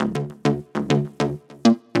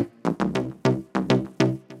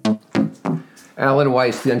Alan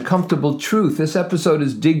Weiss, The Uncomfortable Truth. This episode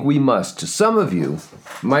is Dig We Must. Some of you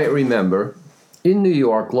might remember, in New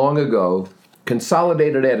York long ago,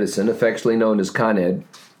 Consolidated Edison, affectionately known as Con Ed,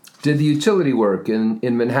 did the utility work in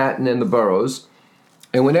Manhattan and the boroughs.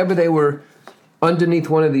 And whenever they were underneath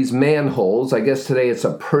one of these manholes, I guess today it's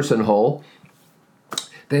a person hole,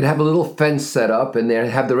 they'd have a little fence set up and they'd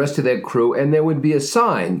have the rest of their crew, and there would be a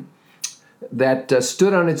sign that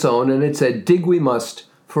stood on its own, and it said, "Dig we must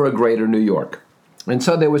for a greater New York." And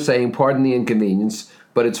so they were saying, pardon the inconvenience,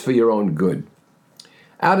 but it's for your own good.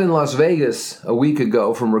 Out in Las Vegas a week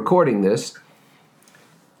ago from recording this,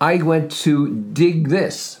 I went to Dig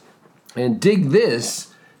This. And Dig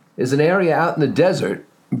This is an area out in the desert,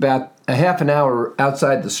 about a half an hour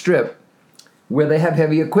outside the Strip, where they have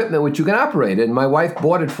heavy equipment which you can operate. And my wife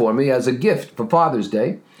bought it for me as a gift for Father's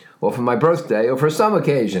Day, or for my birthday, or for some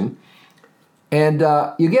occasion. And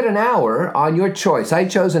you get an hour on your choice. I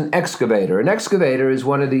chose an excavator. An excavator is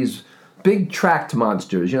one of these big tracked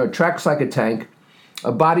monsters. You know, tracks like a tank,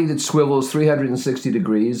 a body that swivels 360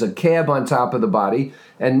 degrees, a cab on top of the body,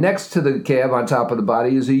 and next to the cab on top of the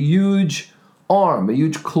body is a huge arm, a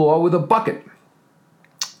huge claw with a bucket.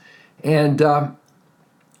 And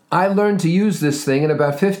I learned to use this thing in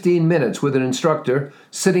about 15 minutes with an instructor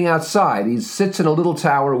sitting outside. He sits in a little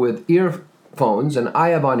tower with earphones, and I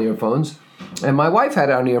have on earphones. And my wife had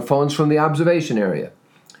on earphones from the observation area.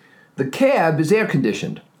 The cab is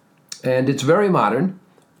air-conditioned, and it's very modern,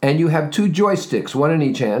 and you have two joysticks, one in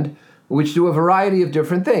each hand, which do a variety of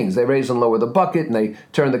different things. They raise and lower the bucket, and they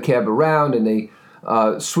turn the cab around, and they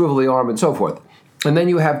swivel the arm, and so forth. And then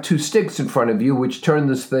you have two sticks in front of you, which turn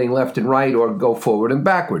this thing left and right or go forward and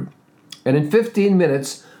backward. And in 15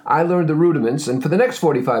 minutes, I learned the rudiments, and for the next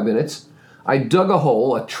 45 minutes, I dug a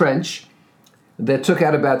hole, a trench, that took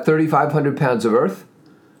out about 3,500 pounds of earth.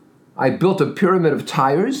 I built a pyramid of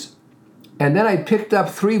tires, and then I picked up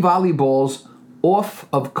 3 volleyballs off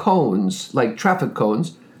of cones, like traffic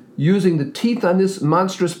cones, using the teeth on this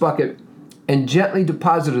monstrous bucket, and gently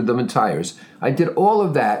deposited them in tires. I did all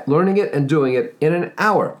of that, learning it and doing it, in an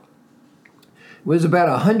hour. It was about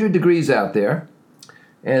 100 degrees out there,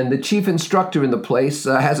 and the chief instructor in the place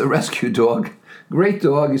has a rescue dog. Great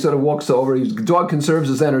dog. He sort of walks over. The dog conserves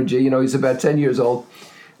his energy. You know, he's about 10 years old.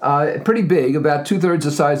 Pretty big, about 2/3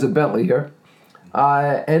 the size of Bentley here.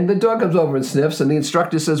 And the dog comes over and sniffs, and the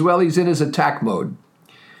instructor says, well, he's in his attack mode.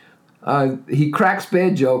 He cracks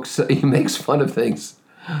bad jokes. He makes fun of things.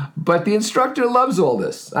 But the instructor loves all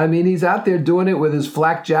this. I mean, he's out there doing it with his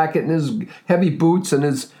flak jacket and his heavy boots and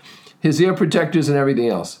his ear protectors and everything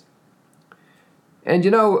else. And,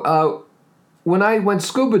 you know, when I went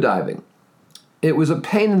scuba diving, it was a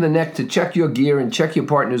pain in the neck to check your gear and check your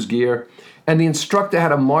partner's gear. And the instructor had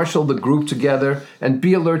to marshal the group together and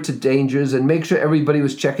be alert to dangers and make sure everybody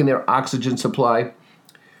was checking their oxygen supply.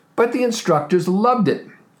 But the instructors loved it.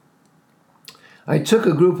 I took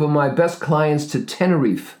a group of my best clients to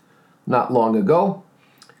Tenerife not long ago,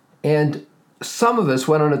 and some of us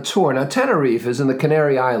went on a tour. Now, Tenerife is in the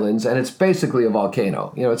Canary Islands, and it's basically a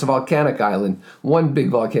volcano. You know, it's a volcanic island, one big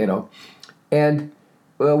volcano. And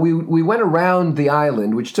we went around the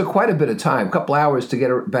island, which took quite a bit of time, a couple hours to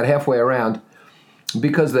get about halfway around,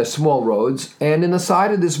 because they're small roads. And in the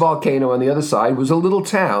side of this volcano on the other side was a little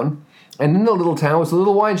town, and in the little town was a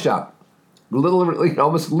little wine shop,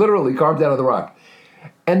 almost literally carved out of the rock.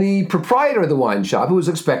 And the proprietor of the wine shop, who was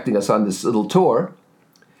expecting us on this little tour,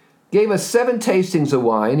 gave us 7 tastings of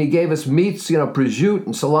wine. He gave us meats, prosciutto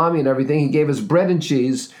and salami and everything. He gave us bread and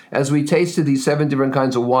cheese as we tasted these 7 different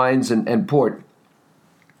kinds of wines and port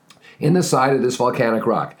in the side of this volcanic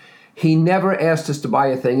rock. He never asked us to buy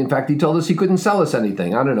a thing. In fact, he told us he couldn't sell us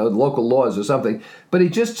anything. I don't know, local laws or something. But he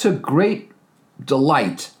just took great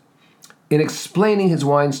delight in explaining his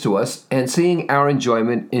wines to us and seeing our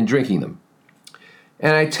enjoyment in drinking them.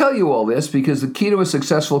 And I tell you all this because the key to a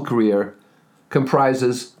successful career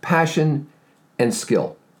comprises passion and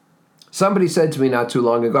skill. Somebody said to me not too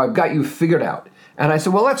long ago, I've got you figured out. And I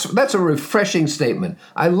said, well, that's a refreshing statement.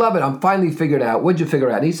 I love it. I'm finally figured out. What'd you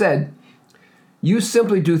figure out? And he said, you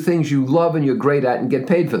simply do things you love and you're great at and get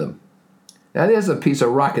paid for them. Now, there's a piece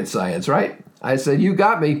of rocket science, right? I said, you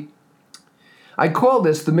got me. I call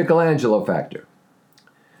this the Michelangelo factor.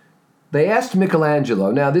 They asked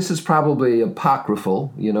Michelangelo, now this is probably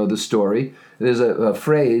apocryphal, the story. There's a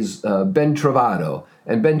phrase, ben trovato.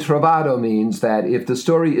 And ben trovato means that if the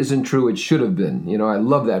story isn't true, it should have been. I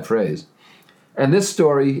love that phrase. And this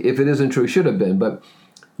story, if it isn't true, should have been. But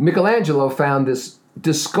Michelangelo found this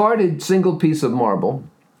discarded single piece of marble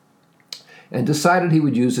and decided he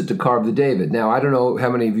would use it to carve the David. Now, I don't know how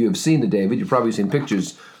many of you have seen the David. You've probably seen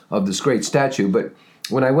pictures of this great statue, but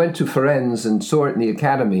when I went to Firenze and saw it in the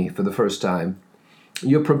Academy for the first time,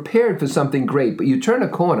 you're prepared for something great, but you turn a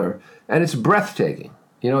corner and it's breathtaking.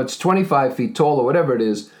 It's 25 feet tall or whatever it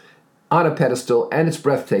is on a pedestal, and it's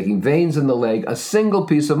breathtaking. Veins in the leg, a single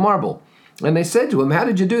piece of marble. And they said to him, "How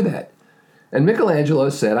did you do that?" And Michelangelo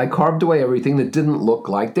said, "I carved away everything that didn't look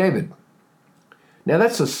like David." Now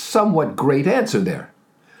that's a somewhat great answer there,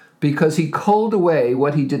 because he culled away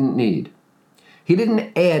what he didn't need. He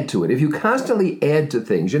didn't add to it. If you constantly add to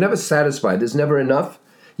things, you're never satisfied. There's never enough.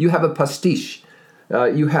 You have a pastiche.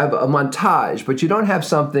 You have a montage, but you don't have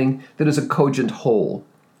something that is a cogent whole.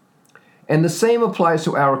 And the same applies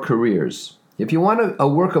to our careers. If you want a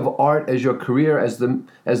work of art as your career, as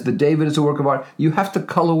the David is a work of art, you have to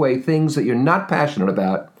cull away things that you're not passionate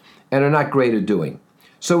about and are not great at doing.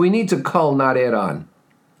 So we need to cull, not add on.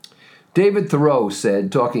 David Thoreau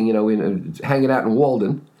said, talking, hanging out in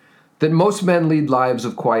Walden, that most men lead lives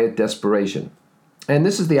of quiet desperation. And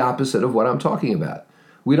this is the opposite of what I'm talking about.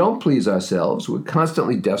 We don't please ourselves. We're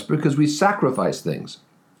constantly desperate because we sacrifice things.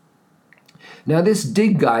 Now, this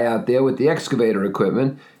dig guy out there with the excavator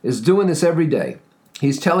equipment is doing this every day.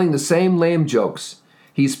 He's telling the same lame jokes.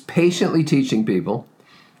 He's patiently teaching people.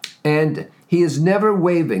 And he is never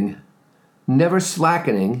wavering, never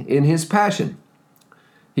slackening in his passion.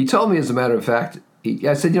 He told me, as a matter of fact,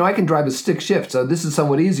 I said, I can drive a stick shift, so this is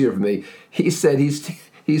somewhat easier for me. He said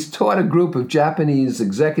he's taught a group of Japanese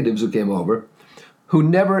executives who came over who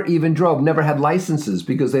never even drove, never had licenses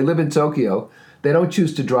because they live in Tokyo. They don't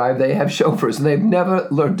choose to drive. They have chauffeurs, and they've never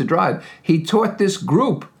learned to drive. He taught this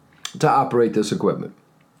group to operate this equipment.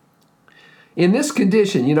 In this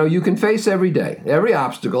condition, you can face every day, every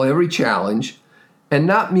obstacle, every challenge, and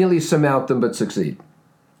not merely surmount them, but succeed.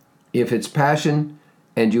 If it's passion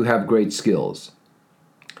and you have great skills.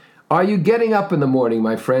 Are you getting up in the morning,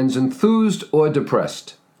 my friends, enthused or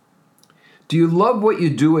depressed? Do you love what you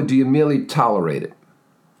do, or do you merely tolerate it?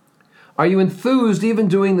 Are you enthused even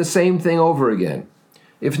doing the same thing over again?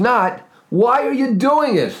 If not, why are you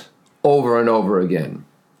doing it over and over again?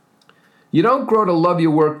 You don't grow to love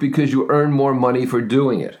your work because you earn more money for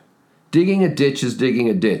doing it. Digging a ditch is digging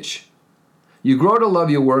a ditch. You grow to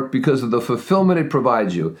love your work because of the fulfillment it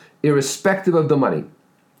provides you, irrespective of the money.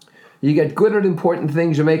 You get good at important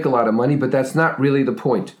things, you make a lot of money, but that's not really the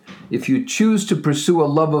point. If you choose to pursue a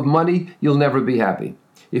love of money, you'll never be happy.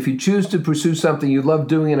 If you choose to pursue something you love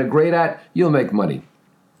doing and are great at, you'll make money.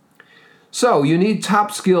 So you need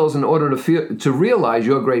top skills in order to realize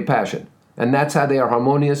your great passion. And that's how they are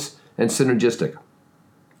harmonious and synergistic.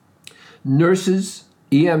 Nurses,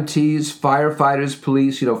 EMTs, firefighters,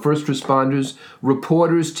 police, first responders,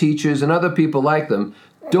 reporters, teachers, and other people like them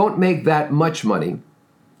don't make that much money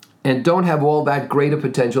and don't have all that great a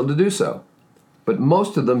potential to do so. But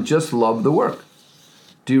most of them just love the work.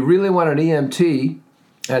 Do you really want an EMT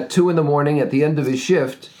at 2 a.m. at the end of his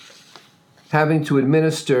shift having to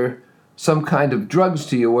administer some kind of drugs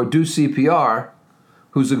to you or do CPR,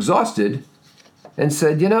 who's exhausted and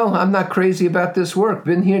said, I'm not crazy about this work.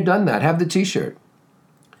 Been here, done that. Have the t-shirt.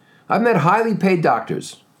 I've met highly paid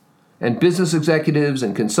doctors and business executives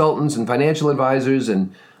and consultants and financial advisors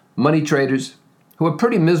and money traders who are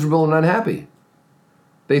pretty miserable and unhappy.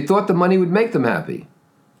 They thought the money would make them happy,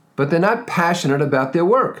 but they're not passionate about their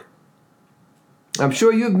work. I'm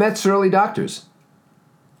sure you've met surly doctors,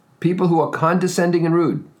 people who are condescending and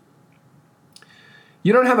rude.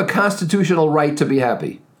 You don't have a constitutional right to be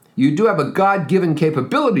happy. You do have a God-given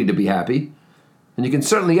capability to be happy, and you can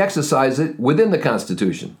certainly exercise it within the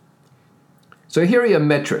Constitution. So here are your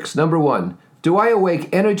metrics. Number 1, do I awake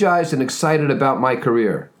energized and excited about my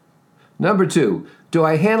career? Number 2, do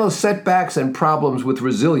I handle setbacks and problems with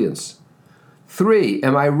resilience? 3,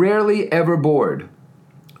 am I rarely ever bored?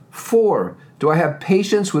 4, do I have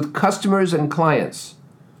patience with customers and clients?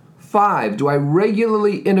 5, do I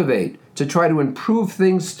regularly innovate to try to improve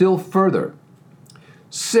things still further?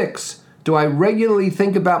 6, do I regularly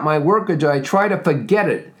think about my work, or do I try to forget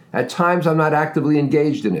it at times I'm not actively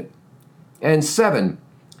engaged in it? And 7,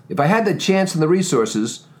 if I had the chance and the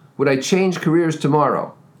resources, would I change careers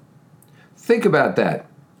tomorrow? Think about that.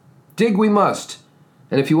 Dig we must.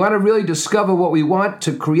 And if you want to really discover what we want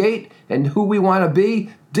to create and who we want to be,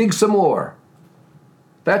 dig some more.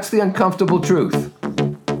 That's the uncomfortable truth.